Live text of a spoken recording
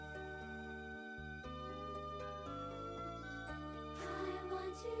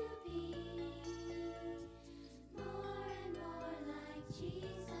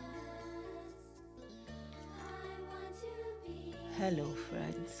Hello,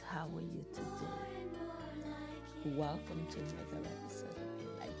 friends. How are you today? Welcome to another episode of Be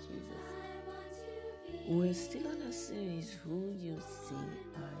Like Jesus. We're still on a series, Who You See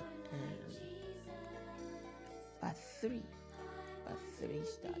I Am. Part 3. Part 3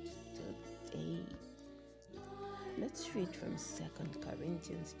 starts today. Let's read from 2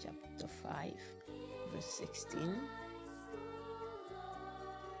 Corinthians chapter 5, verse 16.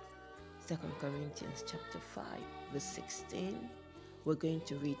 2 Corinthians chapter 5, verse 16. We're going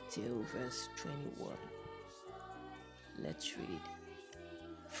to read till verse 21. Let's read.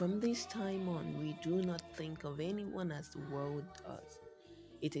 From this time on, we do not think of anyone as the world does.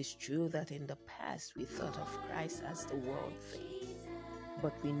 It is true that in the past we thought of Christ as the world thinks,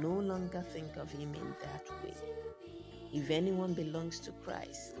 but we no longer think of him in that way. If anyone belongs to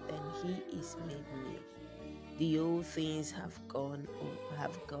Christ, then he is made new. The old things have gone,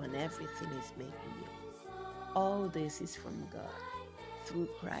 everything is made new. All this is from God. Through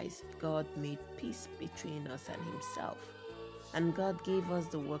Christ, God made peace between us and himself. And God gave us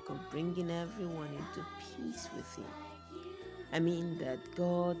the work of bringing everyone into peace with him. I mean that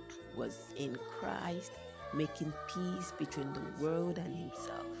God was in Christ, making peace between the world and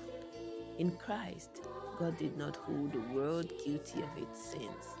himself. In Christ, God did not hold the world guilty of its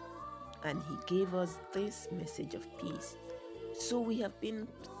sins, and he gave us this message of peace. So we have been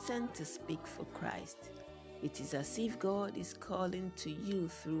sent to speak for Christ. It is as if God is calling to you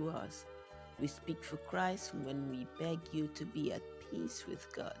through us. We speak for Christ when we beg you to be at peace with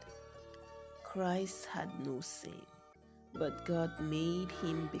God. Christ had no sin, but God made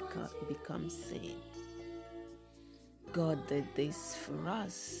him become sin. God did this for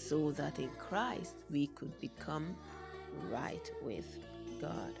us so that in Christ we could become right with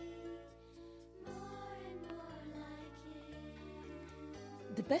God.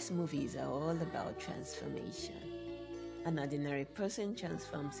 The best movies are all about transformation. An ordinary person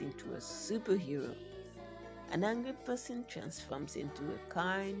transforms into a superhero. An angry person transforms into a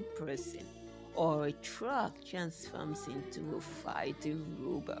kind person, or a truck transforms into a fighting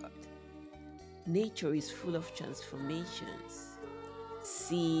robot. Nature is full of transformations.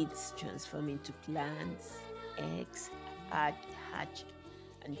 Seeds transform into plants, eggs hatch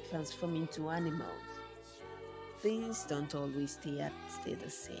and transform into animals. Things don't always stay the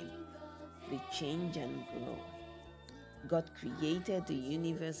same. They change and grow. God created the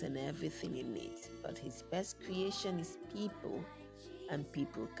universe and everything in it, but his best creation is people, and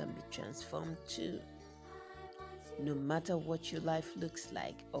people can be transformed too. No matter what your life looks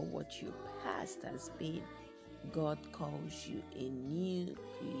like or what your past has been, God calls you a new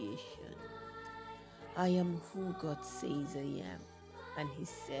creation. I am who God says I am, and he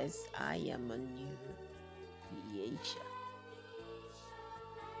says I am a new creation.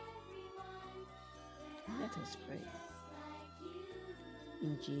 Let us pray.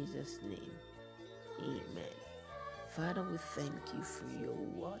 In Jesus' name, amen. Father, we thank you for your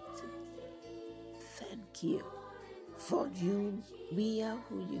word today. Thank you for we are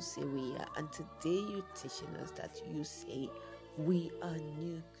who you say we are. And today you're teaching us that you say we are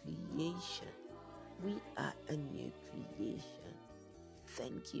new creation. We are a new creation.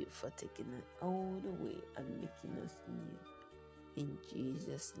 Thank you for taking it all the way and making us new. In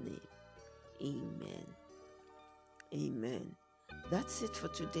Jesus' name, amen. Amen. That's it for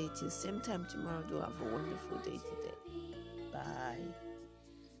today. Till same time tomorrow. Do have a wonderful day today. Bye.